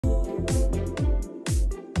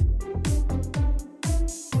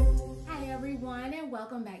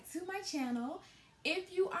welcome back to my channel.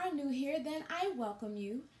 If you are new here, then I welcome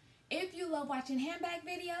you. If you love watching handbag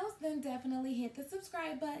videos, then definitely hit the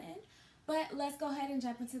subscribe button. But let's go ahead and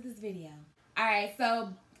jump into this video. Alright, so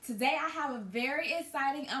today I have a very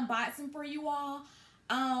exciting unboxing for you all.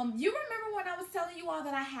 You remember when I was telling you all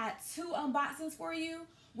that I had 2 unboxings for you?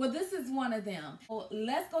 Well, this is one of them. Well,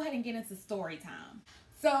 let's go ahead and get into story time.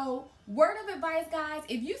 So, word of advice, guys,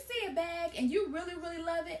 if you see a bag and you really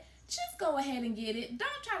love it, just go ahead and get it. Don't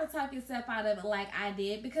try to talk yourself out of it like I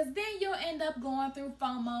did, because then you'll end up going through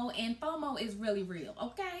FOMO, and FOMO is really real,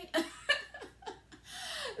 okay?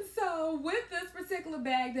 So, with this particular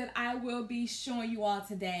bag that I will be showing you all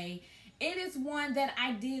today, it is one that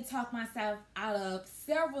I did talk myself out of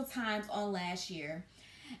several times on last year.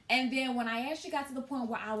 And then when I actually got to the point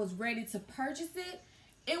where I was ready to purchase it,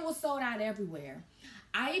 it was sold out everywhere.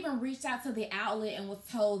 I even reached out to the outlet and was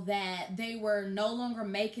told that they were no longer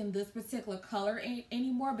making this particular color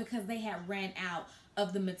anymore because they had ran out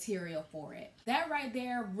of the material for it. That right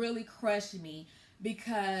there really crushed me,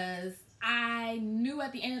 because I knew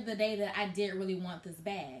at the end of the day that I did really want this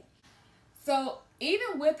bag. So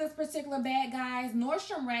even with this particular bag, guys,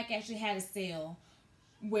 Nordstrom Rack actually had a sale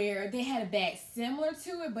where they had a bag similar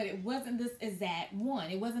to it, but it wasn't this exact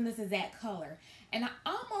one. It wasn't this exact color. And I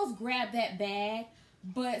almost grabbed that bag,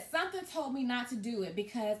 but something told me not to do it,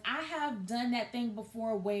 because I have done that thing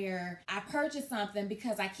before where I purchased something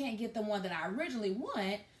because I can't get the one that I originally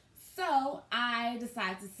want, so I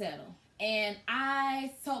decided to settle. And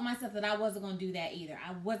I told myself that I wasn't going to do that either.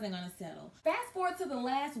 I wasn't going to settle. Fast forward to the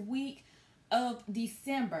last week of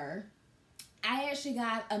December, I actually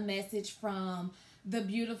got a message from the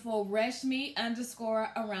beautiful Reshmi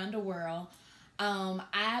 _around the world. I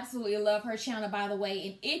absolutely love her channel, by the way.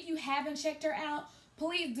 And if you haven't checked her out,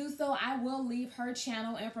 please do so. I will leave her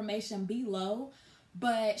channel information below.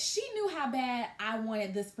 But she knew how bad I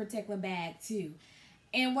wanted this particular bag too.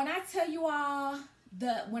 And when I tell you all,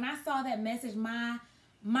 when I saw that message, my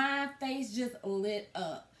face just lit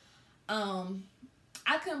up.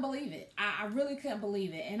 I couldn't believe it. I really couldn't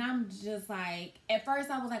believe it. And I'm just like, at first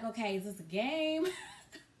I was like, okay, is this a game? So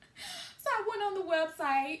I went on the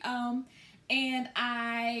website and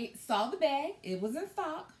I saw the bag. It was in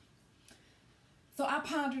stock. So I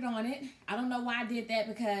pondered on it. I don't know why I did that,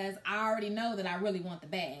 because I already know that I really want the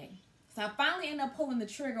bag. So I finally ended up pulling the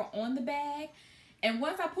trigger on the bag. And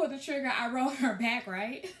once I pulled the trigger, I rolled her back,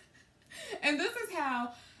 right? And this is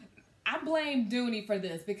how I blame Dooney for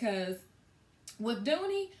this, because with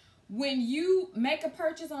Dooney, when you make a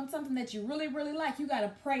purchase on something that you really like, you got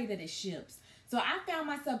to pray that it ships. So I found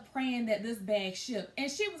myself praying that this bag shipped.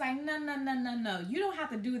 And she was like, no. You don't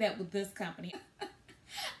have to do that with this company.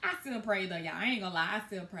 I still prayed though, y'all. I ain't gonna lie. I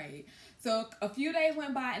still prayed. So a few days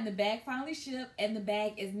went by and the bag finally shipped, and the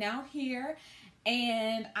bag is now here.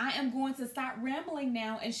 And I am going to stop rambling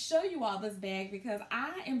now and show you all this bag, because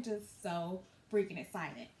I am just so freaking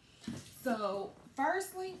excited. So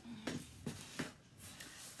firstly,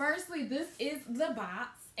 this is the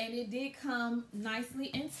box, and it did come nicely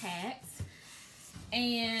intact.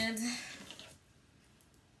 And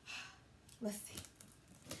let's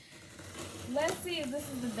see if this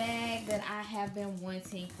is the bag that I have been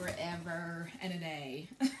wanting forever and a day.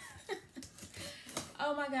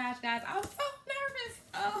 Oh my gosh, guys, I'm so nervous.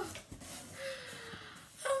 Oh,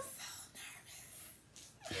 I'm so nervous.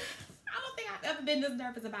 I don't think I've ever been this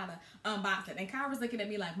nervous about an unboxing. And Kyra's looking at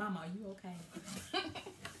me like, Mama, are you okay?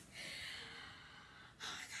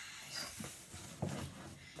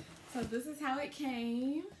 So this is how it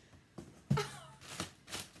came. Oh,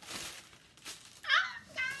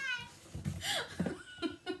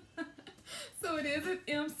 God. So it is an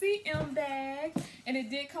MCM bag, and it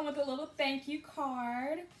did come with a little thank you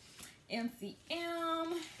card.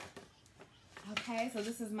 MCM. Okay, so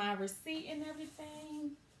this is my receipt and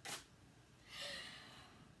everything.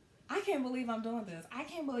 I can't believe I'm doing this. I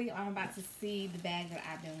can't believe I'm about to see the bag that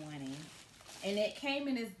I've been wanting. And it came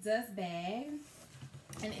in this dust bag.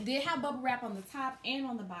 And it did have bubble wrap on the top and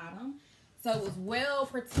on the bottom, so it was well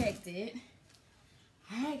protected.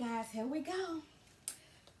 All right, guys, here we go.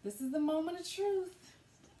 This is the moment of truth.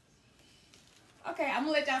 Okay, I'm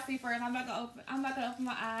gonna let y'all see first. I'm not gonna open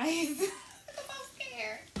my eyes. I'm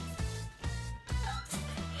scared.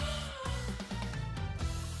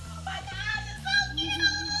 Oh my God, it's so cute.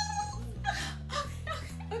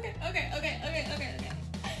 Okay.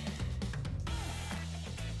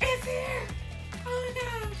 It's here. Oh my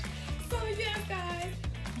gosh. So yes, guys,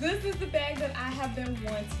 this is the bag that I have been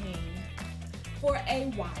wanting for a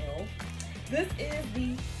while. This is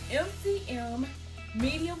the MCM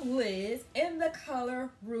medium lids in the color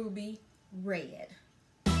ruby red.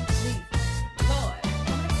 Jeez, Lord.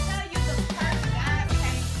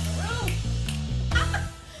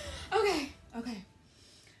 Okay.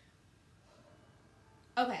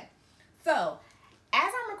 Okay. So,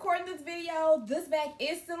 as I'm recording this video, this bag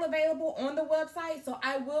is still available on the website, so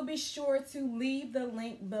I will be sure to leave the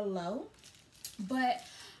link below. But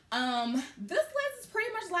this list is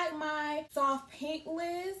pretty much like my soft pink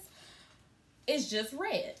list. It's just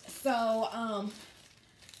red. So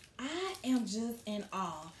I am just in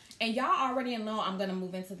awe. And y'all already know I'm gonna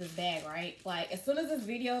move into this bag, right? Like, as soon as this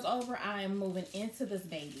video is over, I am moving into this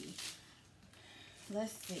baby.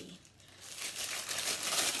 Let's see.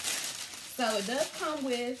 So it does come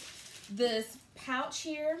with this pouch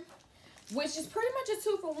here, which is pretty much a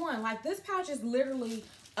 2-for-1. Like, this pouch is literally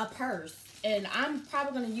a purse, and I'm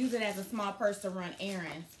probably going to use it as a small purse to run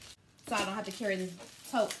errands, so I don't have to carry this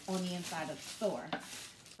tote on the inside of the store.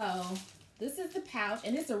 So this is the pouch,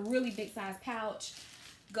 and it's a really big size pouch.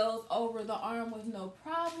 Goes over the arm with no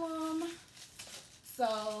problem.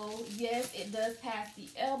 So yes, it does pass the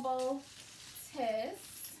elbow test.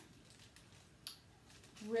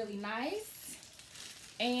 Really nice.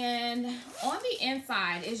 And on the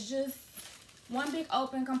inside, it's just one big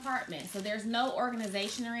open compartment, so there's no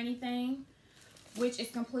organization or anything, which is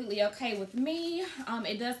completely okay with me.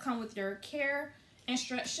 It does come with your care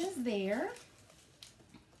instructions there.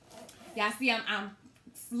 Y'all see, I'm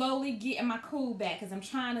slowly getting my cool back because I'm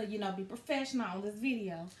trying to, you know, be professional on this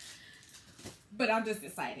video, but I'm just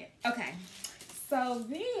excited. Okay, so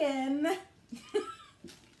then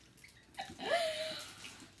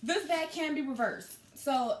this bag can be reversed.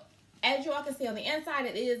 So as you all can see on the inside,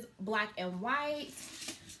 it is black and white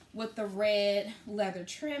with the red leather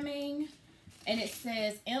trimming. And it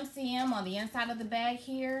says MCM on the inside of the bag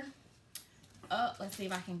here. Oh, let's see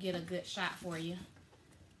if I can get a good shot for you.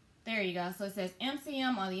 There you go. So it says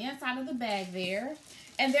MCM on the inside of the bag there.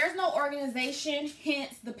 And there's no organization,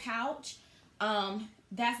 hence the pouch.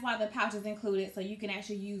 That's why the pouch is included, so you can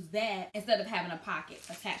actually use that instead of having a pocket,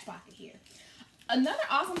 attached pocket here. Another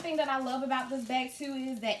awesome thing that I love about this bag too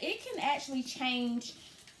is that it can actually change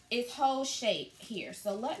its whole shape here.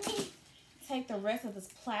 So let me take the rest of this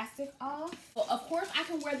plastic off. Well, of course, I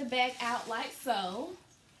can wear the bag out like so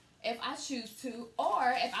if I choose to,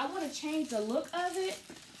 or if I want to change the look of it,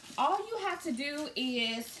 all you have to do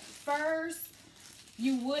is first,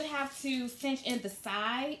 you would have to cinch in the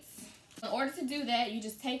sides. In order to do that, you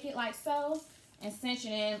just take it like so and cinch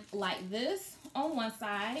it in like this on one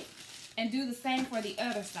side. And do the same for the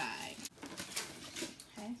other side.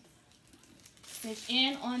 Okay. Cinch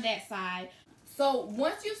in on that side. So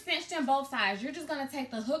once you've cinched in both sides, you're just going to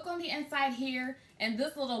take the hook on the inside here and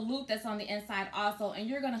this little loop that's on the inside also, and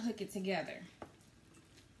you're going to hook it together.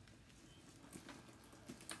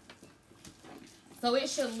 So it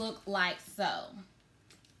should look like so.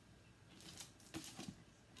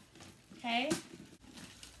 Okay.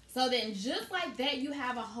 So then just like that, you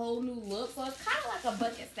have a whole new look. So it's kind of like a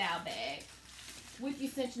bucket style bag with you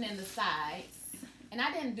cinching in the sides. And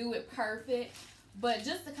I didn't do it perfect, but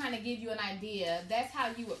just to kind of give you an idea, that's how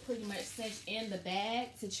you would pretty much cinch in the bag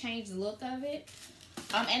to change the look of it.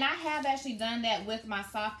 And I have actually done that with my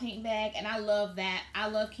soft pink bag, and I love that. I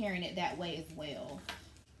love carrying it that way as well.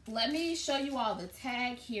 Let me show you all the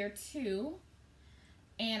tag here too.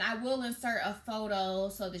 And I will insert a photo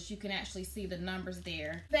so that you can actually see the numbers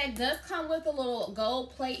there. The bag does come with a little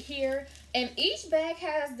gold plate here. And each bag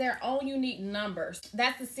has their own unique numbers.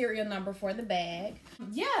 That's the serial number for the bag.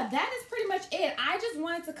 Yeah, that is pretty much it. I just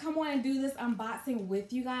wanted to come on and do this unboxing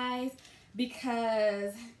with you guys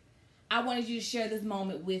because I wanted you to share this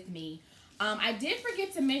moment with me. I did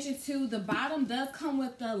forget to mention too, the bottom does come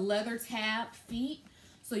with the leather tab feet.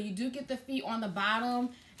 So you do get the feet on the bottom.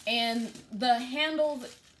 And the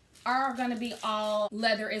handles are going to be all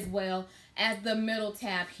leather as well as the middle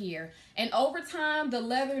tab here. And over time, the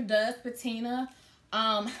leather does patina.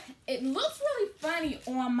 It looks really funny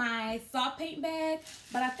on my soft paint bag,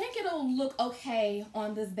 but I think it'll look okay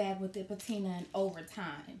on this bag with the patina over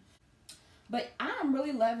time. But I'm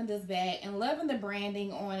really loving this bag and loving the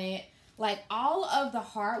branding on it. Like, all of the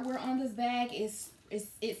hardware on this bag it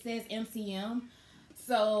says MCM.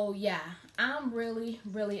 So yeah, I'm really,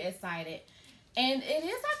 really excited. And it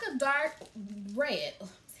is like a dark red,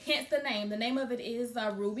 hence the name. The name of it is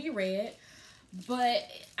Ruby Red. But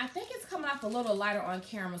I think it's coming off a little lighter on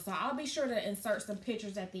camera, so I'll be sure to insert some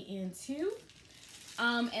pictures at the end too.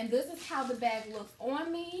 And this is how the bag looks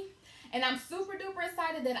on me. And I'm super duper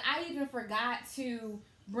excited that I even forgot to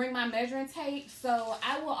bring my measuring tape. So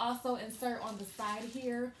I will also insert on the side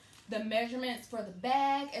here the measurements for the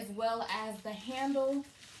bag as well as the handle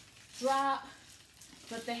drop.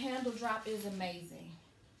 But the handle drop is amazing.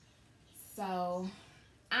 So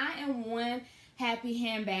I am one happy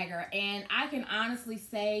handbagger, and I can honestly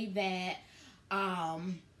say that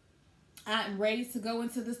I'm ready to go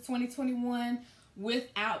into this 2021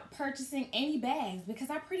 without purchasing any bags because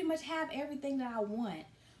I pretty much have everything that I want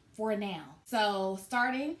for now. So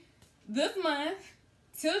starting this month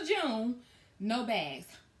till June, no bags.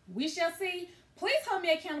 We shall see. Please hold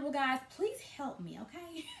me accountable, guys. Please help me,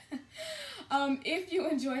 okay? If you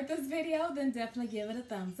enjoyed this video, then definitely give it a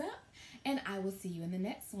thumbs up. And I will see you in the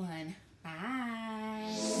next one. Bye.